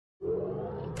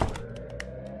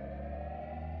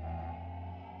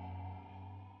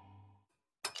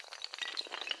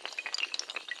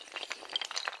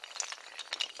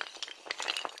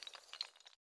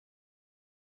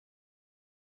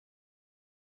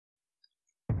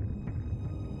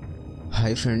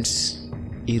Hi friends,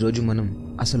 ఈరోజు మనం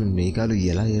అసలు మేఘాలు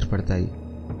ఎలా ఏర్పడతాయి,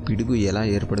 పిడుగు ఎలా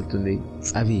ఏర్పడుతుంది,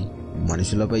 అవి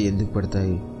మనుషులపై ఎందుకు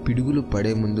పడతాయి, పిడుగులు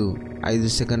పడే ముందు 5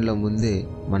 సెకండ్ల ముందే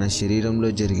మన శరీరంలో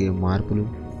జరిగే మార్పులు,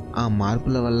 ఆ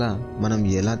మార్పుల వల్ల మనం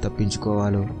ఎలా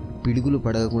తప్పించుకోవాలో, పిడుగులు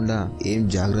పడకుండా ఏం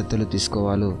జాగ్రత్తలు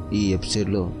తీసుకోవాలో ఈ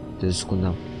ఎపిసోడ్లో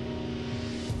తెలుసుకుందాం.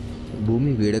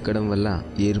 భూమి వేడెక్కడం వల్ల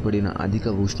ఏర్పడిన అధిక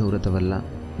ఉష్ణోగ్రత వల్ల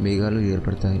మేఘాలు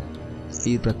ఏర్పడతాయి.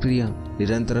 ఈ ప్రక్రియ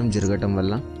నిరంతరం జరగటం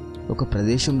వల్ల ఒక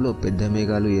ప్రదేశంలో పెద్ద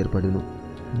మేఘాలు ఏర్పడును.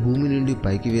 భూమి నుండి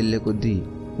పైకి వెళ్లే కొద్దీ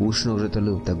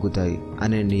ఉష్ణోగ్రతలు తగ్గుతాయి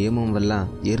అనే నియమం వల్ల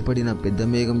ఏర్పడిన పెద్ద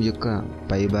మేఘం యొక్క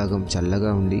పైభాగం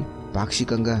చల్లగా ఉండి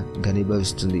పాక్షికంగా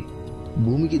ఘనీభవిస్తుంది.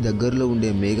 భూమికి దగ్గరలో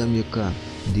ఉండే మేఘం యొక్క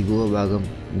దిగువ భాగం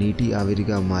నీటి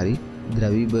ఆవిరిగా మారి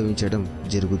ద్రవీభవించడం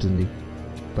జరుగుతుంది.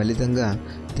 ఫలితంగా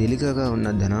తేలికగా ఉన్న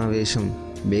ధనావేశం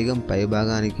మేఘం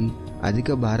పైభాగానికి,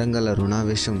 అధిక భారం గల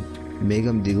రుణావేశం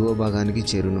మేఘం దిగువ భాగానికి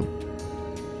చేరును.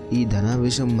 ఈ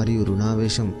ధనావేశం మరియు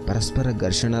రుణావేశం పరస్పర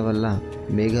ఘర్షణ వల్ల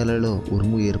మేఘాలలో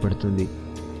ఉరుము ఏర్పడుతుంది.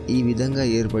 ఈ విధంగా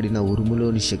ఏర్పడిన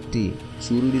ఉరుములోని శక్తి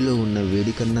సూర్యుడిలో ఉన్న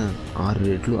వేడి కన్నా 6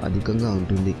 రెట్లు అధికంగా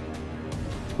ఉంటుంది.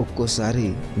 ఒక్కోసారి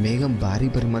మేఘం భారీ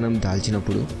పరిమాణం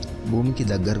దాల్చినప్పుడు భూమికి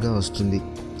దగ్గరగా వస్తుంది.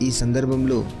 ఈ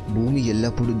సందర్భంలో భూమి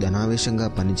ఎల్లప్పుడూ ధనావేశంగా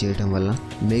పనిచేయటం వల్ల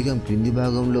మేఘం క్రింది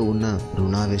భాగంలో ఉన్న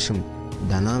రుణావేశం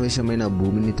ధనావేశమైన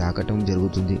భూమిని తాకటం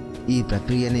జరుగుతుంది. ఈ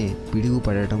ప్రక్రియనే పిడుగు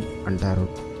పడటం అంటారు.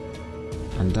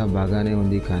 అంతా బాగానే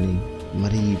ఉంది, కానీ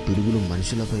మరి ఈ పిడుగులు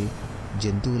మనుషులపై,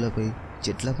 జంతువులపై,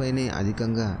 చెట్లపైనే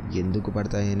అధికంగా ఎందుకు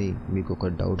పడతాయని మీకు ఒక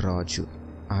డౌట్ రావచ్చు.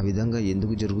 ఆ విధంగా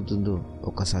ఎందుకు జరుగుతుందో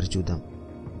ఒక్కసారి చూద్దాం.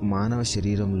 మానవ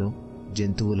శరీరంలో,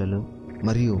 జంతువులలో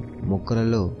మరియు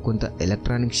మొక్కలలో కొంత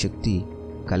ఎలక్ట్రానిక్ శక్తి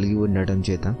కలిగి ఉండటం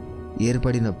చేత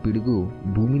ఏర్పడిన పిడుగు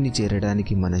భూమిని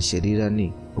చేరడానికి మన శరీరాన్ని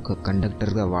ఒక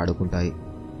కండక్టర్గా వాడుకుంటాయి.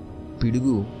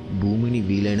 పిడుగు భూమిని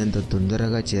వీలైనంత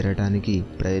తొందరగా చేరడానికి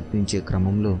ప్రయత్నించే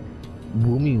క్రమంలో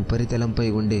భూమి ఉపరితలంపై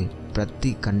ఉండే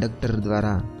ప్రతి కండక్టర్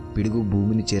ద్వారా పిడుగు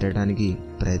భూమిని చేరడానికి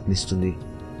ప్రయత్నిస్తుంది.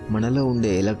 మనలో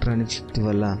ఉండే ఎలక్ట్రానిక్ శక్తి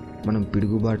వల్ల మనం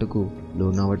పిడుగుబాటుకు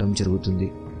లోనవ్వడం జరుగుతుంది.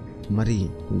 మరి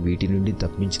వీటి నుండి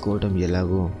తప్పించుకోవటం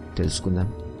ఎలాగో తెలుసుకుందాం.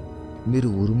 మీరు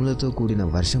ఉరుములతో కూడిన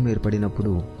వర్షం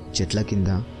ఏర్పడినప్పుడు చెట్ల కింద,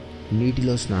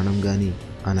 నీటిలో స్నానం కానీ,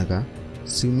 అనగా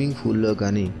స్విమ్మింగ్ పూల్లో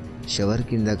కానీ, షవర్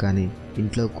కింద కానీ,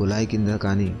 ఇంట్లో కుళాయి కింద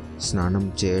కానీ స్నానం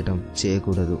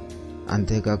చేయకూడదు.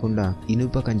 అంతేకాకుండా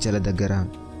ఇనుప కంచెల దగ్గర,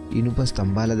 ఇనుప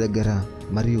స్తంభాల దగ్గర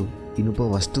మరియు ఇనుప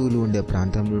వస్తువులు ఉండే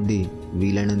ప్రాంతం నుండి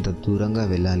వీలైనంత దూరంగా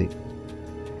వెళ్ళాలి.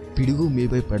 పిడుగు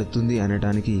మీపై పడుతుంది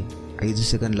అనటానికి 5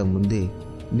 సెకండ్ల ముందే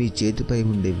మీ చేతిపై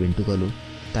ఉండే వెంట్రుకలు,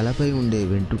 తలపై ఉండే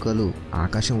వెంట్రుకలు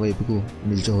ఆకాశం వైపుకు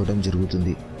నిల్చోవడం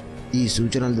జరుగుతుంది. ఈ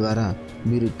సూచనల ద్వారా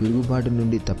మీరు పిడుగుబాటు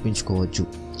నుండి తప్పించుకోవచ్చు.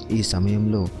 ఈ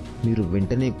సమయంలో మీరు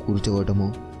వెంటనే కూర్చోవటమో,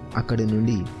 అక్కడి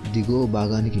నుండి దిగువ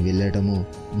భాగానికి వెళ్ళటమో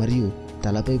మరియు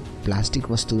తలపై ప్లాస్టిక్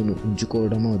వస్తువును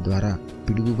ఉంచుకోవడమో ద్వారా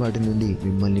పిడుగుబాటు నుండి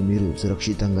మిమ్మల్ని మీరు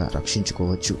సురక్షితంగా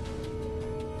రక్షించుకోవచ్చు.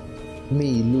 మీ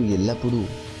ఇల్లు ఎల్లప్పుడూ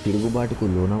పిడుగుబాటుకు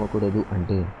లోనవ్వకూడదు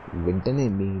అంటే వెంటనే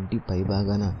మీ ఇంటి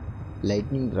పైభాగాన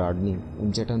లైట్నింగ్ రాడ్ని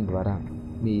ఉంచటం ద్వారా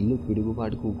మీ ఇల్లు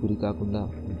పిడుగుబాటుకు గురి కాకుండా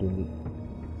ఉంటుంది.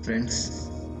 ఫ్రెండ్స్,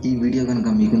 ఈ వీడియో కనుక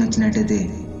మీకు నచ్చినట్టయితే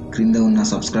క్రింద ఉన్న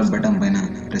సబ్స్క్రైబ్ బటన్ పైన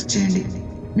ప్రెస్ చేయండి.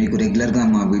 మీకు రెగ్యులర్గా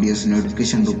మా వీడియోస్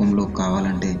నోటిఫికేషన్ రూపంలో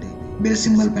కావాలంటే బెల్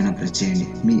సింబల్ పైన ప్రెస్ చేయండి.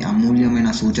 మీ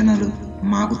అమూల్యమైన సూచనలు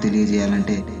మాకు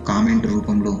తెలియజేయాలంటే కామెంట్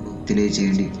రూపంలో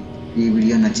తెలియజేయండి. ఈ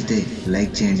వీడియో నచ్చితే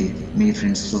లైక్ చేయండి, మీ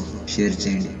ఫ్రెండ్స్తో షేర్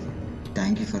చేయండి.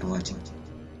 Thank you for watching.